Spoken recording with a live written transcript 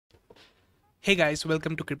Hey guys,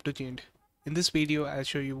 welcome to Crypto Chained. In this video, I'll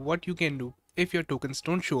show you what you can do if your tokens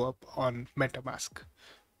don't show up on Metamask.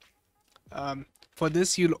 For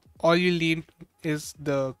this, all you'll need is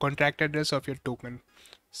the contract address of your token.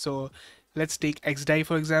 So let's take XDAI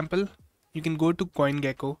for example. You can go to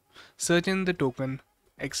CoinGecko, search in the token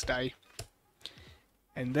XDAI,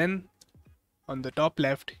 and then on the top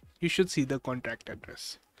left, you should see the contract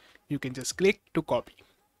address. You can just click to copy.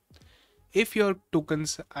 If your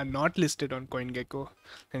tokens are not listed on CoinGecko,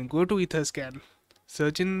 then go to Etherscan,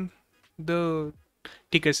 search in the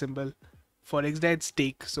ticker symbol for XDAI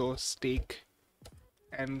stake, so stake,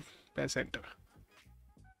 and press enter.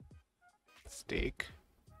 Stake.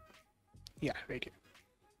 Yeah, right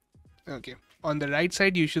here. Okay. On the right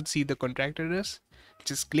side, you should see the contract address.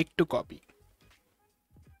 Just click to copy.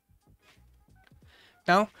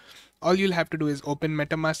 Now, all you'll have to do is open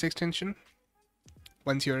Metamask extension.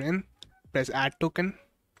 Once you're in, press add token,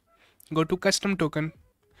 go to custom token,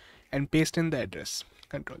 and paste in the address.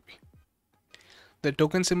 Control V. The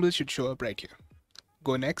token symbol should show up right here.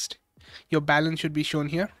 Go next. Your balance should be shown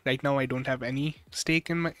here. Right now I don't have any stake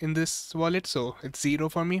in this wallet, so it's 0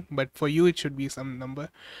 for me, but for you it should be some number.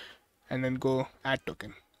 And then go add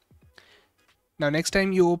token. Now next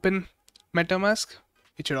time you open Metamask,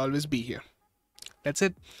 it should always be here. That's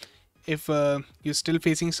it. If you're still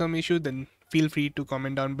facing some issue, then feel free to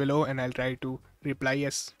comment down below and I'll try to reply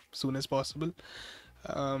as soon as possible.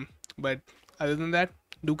 But other than that,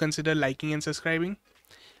 do consider liking and subscribing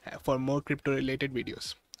for more crypto related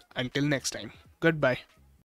videos. Until next time, goodbye.